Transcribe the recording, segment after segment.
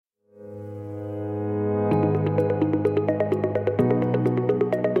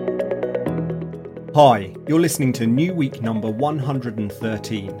Hi, you're listening to New Week number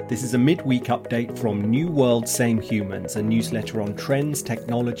 113. This is a midweek update from New World Same Humans, a newsletter on trends,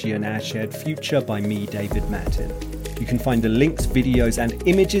 technology and our shared future by me, David Mattin. You can find the links, videos and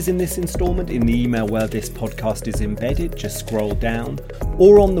images in this instalment in the email where this podcast is embedded. Just scroll down,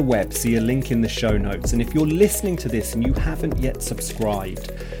 or on the web, see a link in the show notes. And if you're listening to this and you haven't yet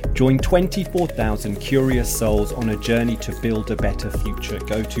subscribed, join 24,000 curious souls on a journey to build a better future.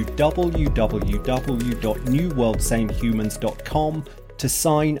 Go to www.newworldsamehumans.com to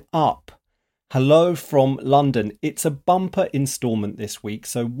sign up. Hello from London. It's a bumper instalment this week,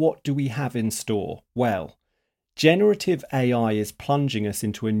 so what do we have in store? Well, generative AI is plunging us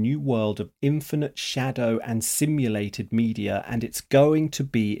into a new world of infinite shadow and simulated media, and it's going to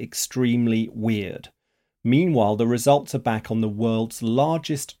be extremely weird. Meanwhile, the results are back on the world's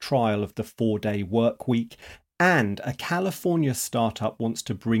largest trial of the 4-day work week, and a California startup wants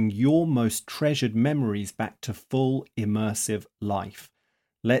to bring your most treasured memories back to full immersive life.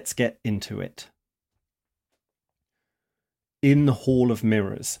 Let's get into it. In the Hall of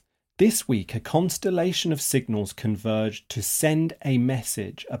Mirrors. This week, a constellation of signals converged to send a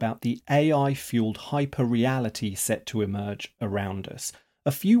message about the AI-fueled hyper-reality set to emerge around us.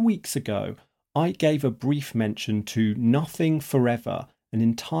 A few weeks ago, I gave a brief mention to Nothing Forever, an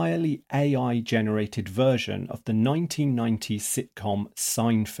entirely AI-generated version of the 1990s sitcom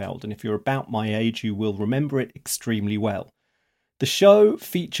Seinfeld, and if you're about my age, you will remember it extremely well. The show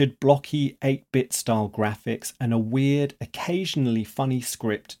featured blocky 8-bit style graphics and a weird, occasionally funny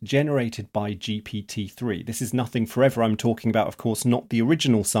script generated by GPT-3. This is Nothing Forever I'm talking about, of course, not the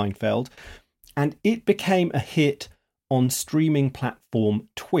original Seinfeld. And it became a hit on streaming platform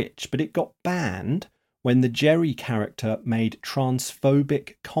Twitch, but it got banned when the Jerry character made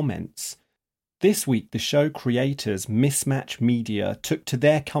transphobic comments. This week, the show creators Mismatch Media took to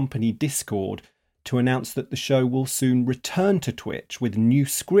their company Discord to announce that the show will soon return to Twitch with new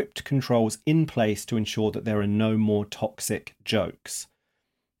script controls in place to ensure that there are no more toxic jokes.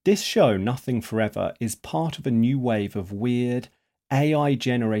 This show, Nothing Forever, is part of a new wave of weird,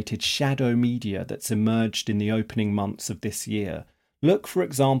 AI-generated shadow media that's emerged in the opening months of this year. Look, for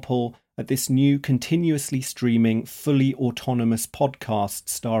example, at this new continuously streaming, fully autonomous podcast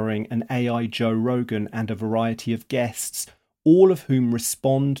starring an AI Joe Rogan and a variety of guests, all of whom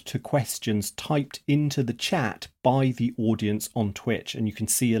respond to questions typed into the chat by the audience on Twitch. And you can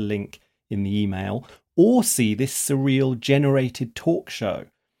see a link in the email, or see this surreal generated talk show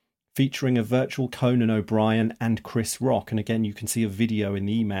featuring a virtual Conan O'Brien and Chris Rock. And again, you can see a video in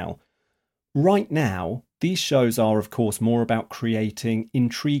the email. Right now, these shows are, of course, more about creating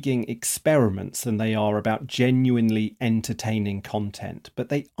intriguing experiments than they are about genuinely entertaining content, but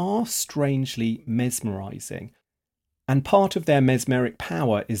they are strangely mesmerizing. And part of their mesmeric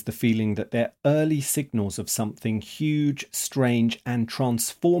power is the feeling that they're early signals of something huge, strange, and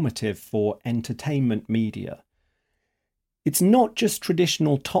transformative for entertainment media. It's not just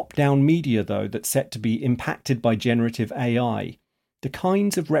traditional top-down media, though, that's set to be impacted by generative AI. The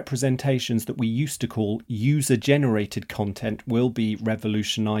kinds of representations that we used to call user-generated content will be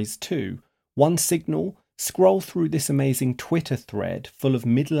revolutionized too. One signal: scroll through this amazing Twitter thread full of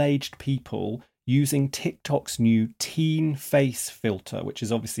middle-aged people using TikTok's new teen face filter, which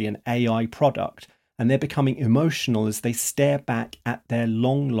is obviously an AI product, and they're becoming emotional as they stare back at their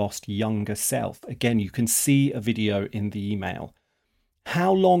long-lost younger self. Again, you can see a video in the email.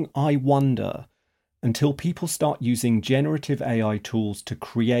 How long, I wonder, until people start using generative AI tools to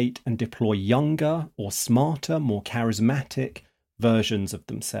create and deploy younger or smarter, more charismatic versions of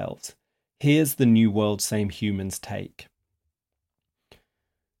themselves? Here's the New World Same Humans take.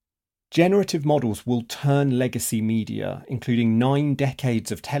 Generative models will turn legacy media, including 9 decades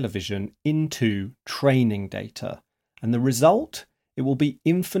of television, into training data. And the result? It will be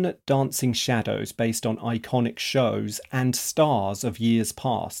infinite dancing shadows based on iconic shows and stars of years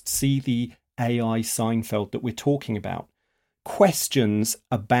past. See the AI Seinfeld that we're talking about. Questions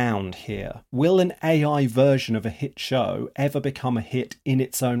abound here. Will an AI version of a hit show ever become a hit in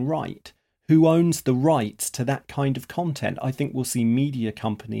its own right? Who owns the rights to that kind of content? I think we'll see media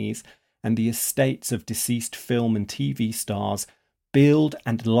companies and the estates of deceased film and TV stars build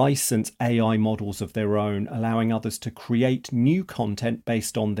and license AI models of their own, allowing others to create new content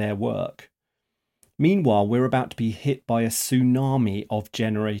based on their work. Meanwhile, we're about to be hit by a tsunami of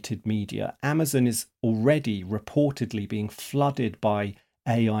generated media. Amazon is already reportedly being flooded by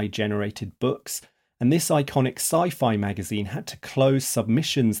AI-generated books, and this iconic sci-fi magazine had to close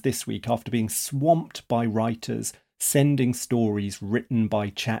submissions this week after being swamped by writers sending stories written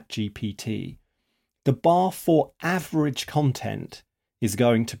by ChatGPT. The bar for average content is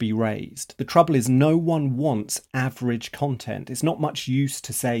going to be raised. The trouble is, no one wants average content. It's not much use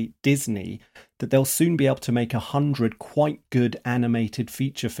to say Disney that they'll soon be able to make 100 quite good animated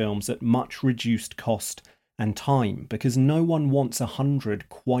feature films at much reduced cost and time, because no one wants 100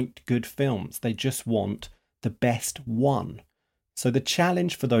 quite good films. They just want the best one. So the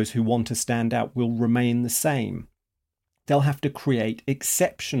challenge for those who want to stand out will remain the same. They'll have to create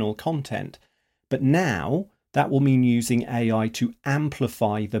exceptional content. But now that will mean using AI to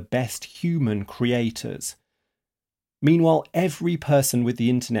amplify the best human creators. Meanwhile, every person with the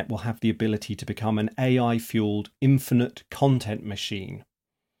internet will have the ability to become an AI-fueled infinite content machine.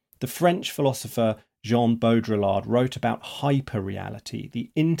 The French philosopher Jean Baudrillard wrote about hyperreality,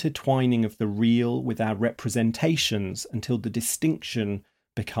 the intertwining of the real with our representations until the distinction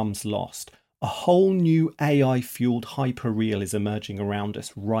becomes lost. A whole new AI-fueled hyperreal is emerging around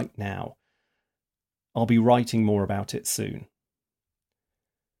us right now. I'll be writing more about it soon.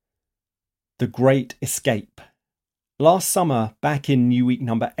 The Great Escape. Last summer, back in New Week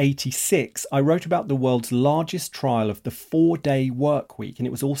number 86, I wrote about the world's largest trial of the 4-day work week, and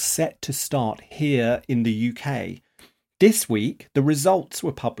it was all set to start here in the UK. This week, the results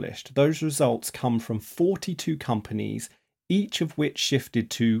were published. Those results come from 42 companies, each of which shifted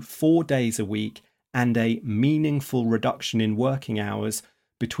to 4 days a week and a meaningful reduction in working hours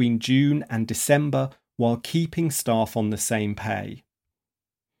between June and December, while keeping staff on the same pay.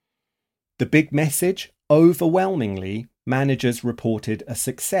 The big message? Overwhelmingly, managers reported a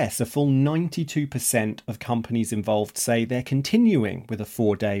success. A full 92% of companies involved say they're continuing with a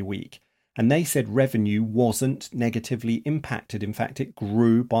 4-day week. And they said revenue wasn't negatively impacted. In fact, it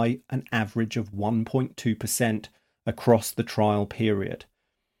grew by an average of 1.2% across the trial period.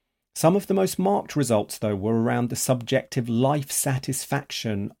 Some of the most marked results, though, were around the subjective life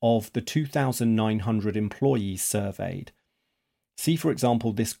satisfaction of the 2,900 employees surveyed. See, for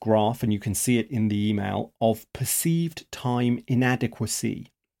example, this graph, and you can see it in the email, of perceived time inadequacy.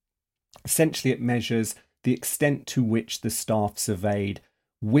 Essentially, it measures the extent to which the staff surveyed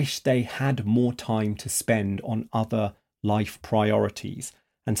wish they had more time to spend on other life priorities.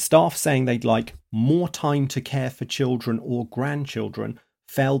 And staff saying they'd like more time to care for children or grandchildren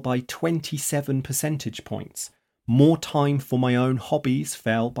fell by 27 percentage points. More time for my own hobbies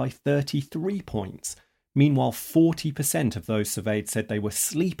fell by 33 points. Meanwhile, 40% of those surveyed said they were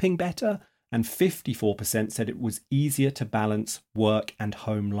sleeping better, and 54% said it was easier to balance work and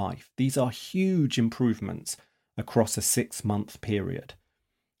home life. These are huge improvements across a 6-month period.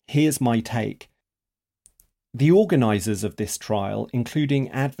 Here's my take. The organisers of this trial, including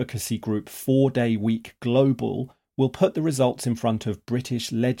advocacy group 4-Day Week Global, will put the results in front of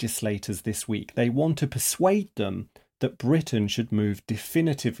British legislators this week. They want to persuade them that Britain should move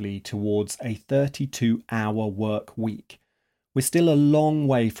definitively towards a 32-hour work week. We're still a long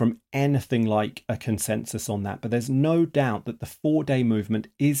way from anything like a consensus on that, but there's no doubt that the 4-day movement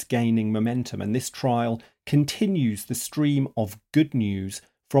is gaining momentum, and this trial continues the stream of good news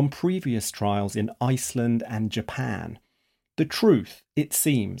from previous trials in Iceland and Japan. The truth, it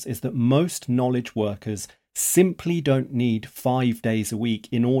seems, is that most knowledge workers simply don't need 5 days a week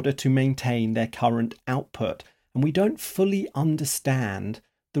in order to maintain their current output. And we don't fully understand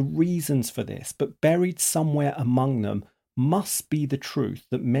the reasons for this, but buried somewhere among them must be the truth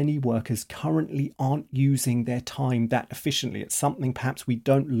that many workers currently aren't using their time that efficiently. It's something perhaps we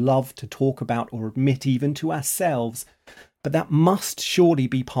don't love to talk about or admit even to ourselves, but that must surely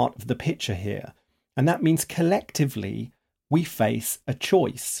be part of the picture here. And that means collectively we face a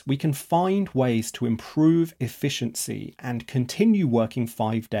choice. We can find ways to improve efficiency and continue working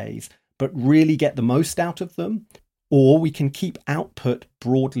 5 days, but really get the most out of them, or we can keep output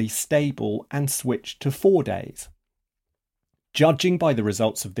broadly stable and switch to 4 days. Judging by the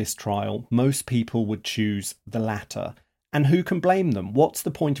results of this trial, most people would choose the latter. And who can blame them? What's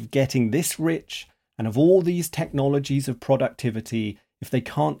the point of getting this rich and of all these technologies of productivity if they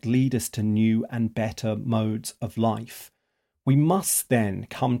can't lead us to new and better modes of life? We must then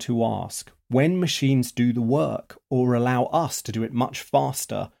come to ask, when machines do the work or allow us to do it much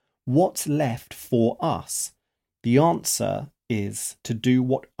faster, what's left for us? The answer is to do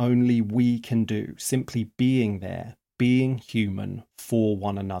what only we can do, simply being there, being human for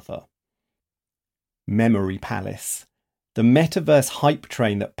one another. Memory Palace. The metaverse hype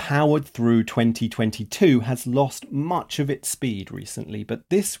train that powered through 2022 has lost much of its speed recently, but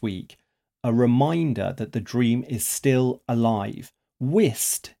this week, a reminder that the dream is still alive.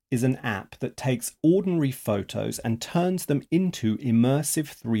 Whist is an app that takes ordinary photos and turns them into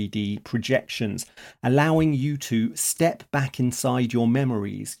immersive 3D projections, allowing you to step back inside your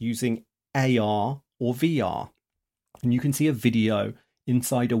memories using AR or VR. And you can see a video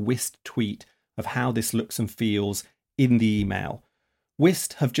inside a Whist tweet of how this looks and feels in the email.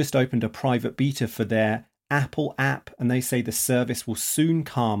 Whist have just opened a private beta for their Apple app, and they say the service will soon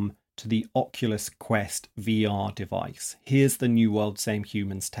come to the Oculus Quest VR device. Here's the New World Same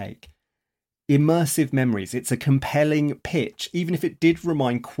Humans take. Immersive memories. It's a compelling pitch, even if it did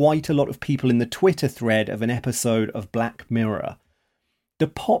remind quite a lot of people in the Twitter thread of an episode of Black Mirror. The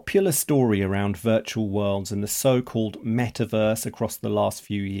popular story around virtual worlds and the so-called metaverse across the last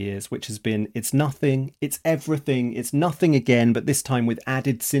few years, which has been it's nothing, it's everything, it's nothing again, but this time with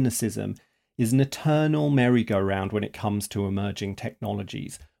added cynicism, is an eternal merry-go-round when it comes to emerging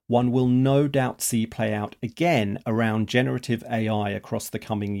technologies. One will no doubt see play out again around generative AI across the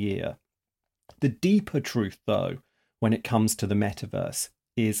coming year. The deeper truth, though, when it comes to the metaverse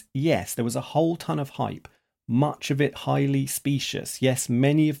is, yes, there was a whole ton of hype, much of it highly specious. Yes,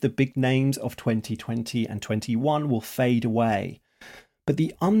 many of the big names of 2020 and 21 will fade away. But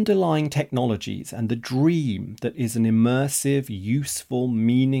the underlying technologies and the dream that is an immersive, useful,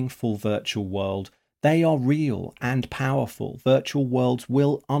 meaningful virtual world, they are real and powerful. Virtual worlds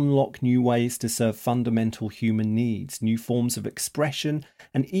will unlock new ways to serve fundamental human needs, new forms of expression,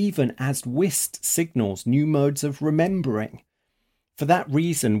 and even, as Whist signals, new modes of remembering. For that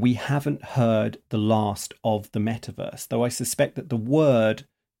reason, we haven't heard the last of the metaverse, though I suspect that the word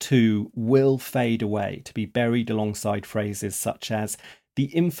too will fade away, to be buried alongside phrases such as the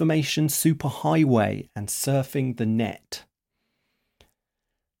information superhighway and surfing the net.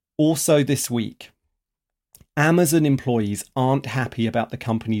 Also this week, Amazon employees aren't happy about the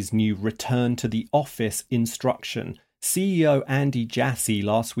company's new return to the office instruction. CEO Andy Jassy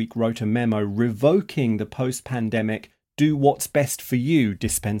last week wrote a memo revoking the post-pandemic do what's best for you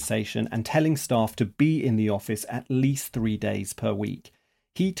dispensation and telling staff to be in the office at least 3 days per week.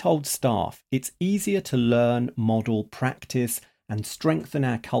 He told staff it's easier to learn, model, practice, and strengthen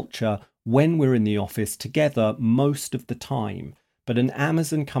our culture when we're in the office together most of the time. But an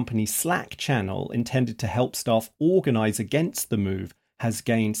Amazon company Slack channel intended to help staff organize against the move has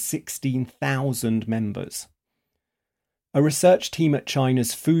gained 16,000 members. A research team at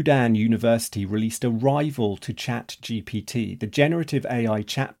China's Fudan University released a rival to ChatGPT. The generative AI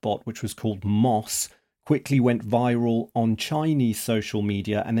chatbot, which was called Moss, quickly went viral on Chinese social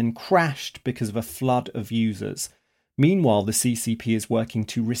media and then crashed because of a flood of users. Meanwhile, the CCP is working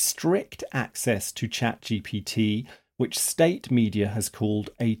to restrict access to ChatGPT, which state media has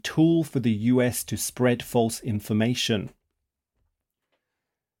called a tool for the US to spread false information.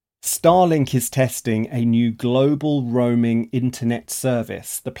 Starlink is testing a new global roaming internet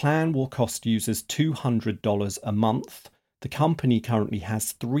service. The plan will cost users $200 a month. The company currently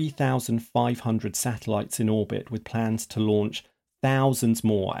has 3,500 satellites in orbit, with plans to launch thousands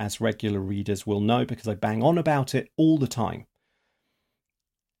more, as regular readers will know because I bang on about it all the time.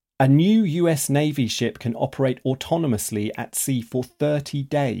 A new US Navy ship can operate autonomously at sea for 30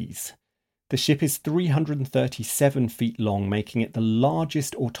 days. The ship is 337 feet long, making it the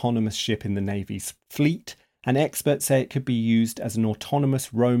largest autonomous ship in the Navy's fleet, and experts say it could be used as an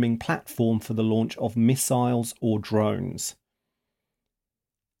autonomous roaming platform for the launch of missiles or drones.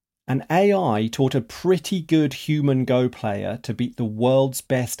 An AI taught a pretty good human Go player to beat the world's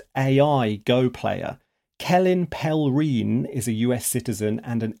best AI Go player. Kellen Pelrine is a US citizen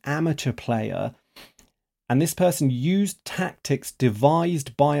and an amateur player, and this person used tactics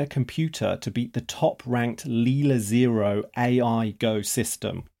devised by a computer to beat the top-ranked Leela Zero AI Go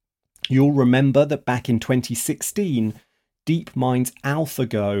system. You'll remember that back in 2016, DeepMind's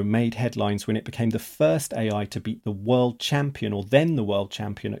AlphaGo made headlines when it became the first AI to beat the world champion, or then the world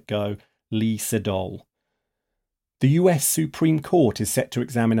champion at Go, Lee Sedol. The US Supreme Court is set to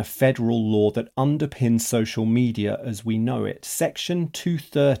examine a federal law that underpins social media as we know it. Section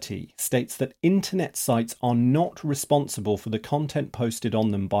 230 states that internet sites are not responsible for the content posted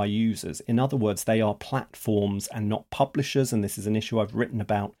on them by users. In other words, they are platforms and not publishers, and this is an issue I've written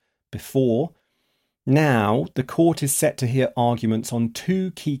about before. Now, the court is set to hear arguments on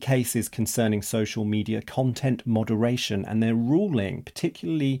 2 key cases concerning social media content moderation, and their ruling,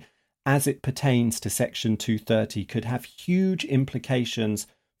 particularly as it pertains to Section 230, could have huge implications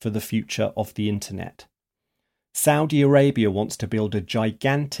for the future of the internet. Saudi Arabia wants to build a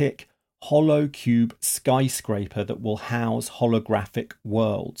gigantic hollow-cube skyscraper that will house holographic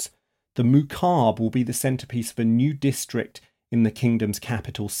worlds. The Muqab will be the centerpiece of a new district in the kingdom's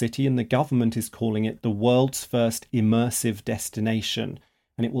capital city, and the government is calling it the world's first immersive destination.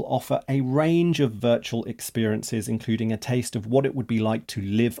 And it will offer a range of virtual experiences, including a taste of what it would be like to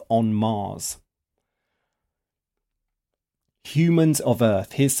live on Mars. Humans of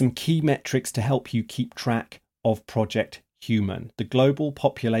Earth. Here's some key metrics to help you keep track of Project human. The global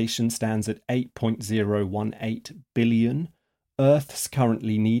population stands at 8.018 billion. Earth's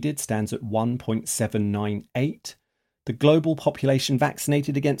currently needed stands at 1.798. The global population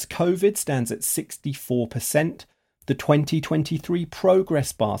vaccinated against COVID stands at 64%. The 2023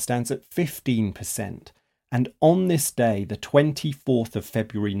 progress bar stands at 15%. And on this day, the 24th of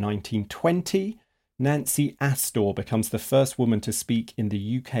February 1920, Nancy Astor becomes the first woman to speak in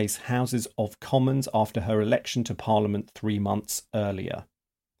the UK's Houses of Commons after her election to Parliament 3 months earlier.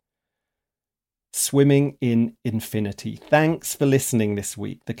 Swimming in infinity. Thanks for listening this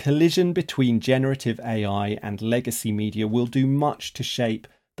week. The collision between generative AI and legacy media will do much to shape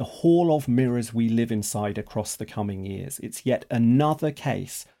the hall of mirrors we live inside across the coming years. It's yet another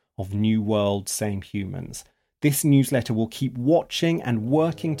case of new world, same humans. This newsletter will keep watching and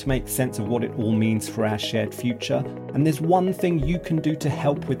working to make sense of what it all means for our shared future. And there's one thing you can do to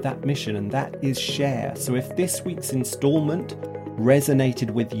help with that mission, and that is share. So if this week's instalment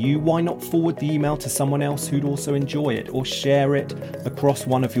resonated with you, why not forward the email to someone else who'd also enjoy it, or share it across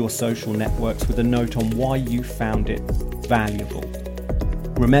one of your social networks with a note on why you found it valuable.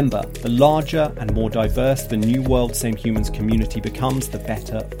 Remember, the larger and more diverse the New World Same Humans community becomes, the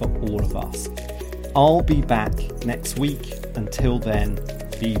better for all of us. I'll be back next week. Until then,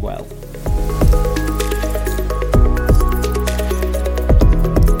 be well.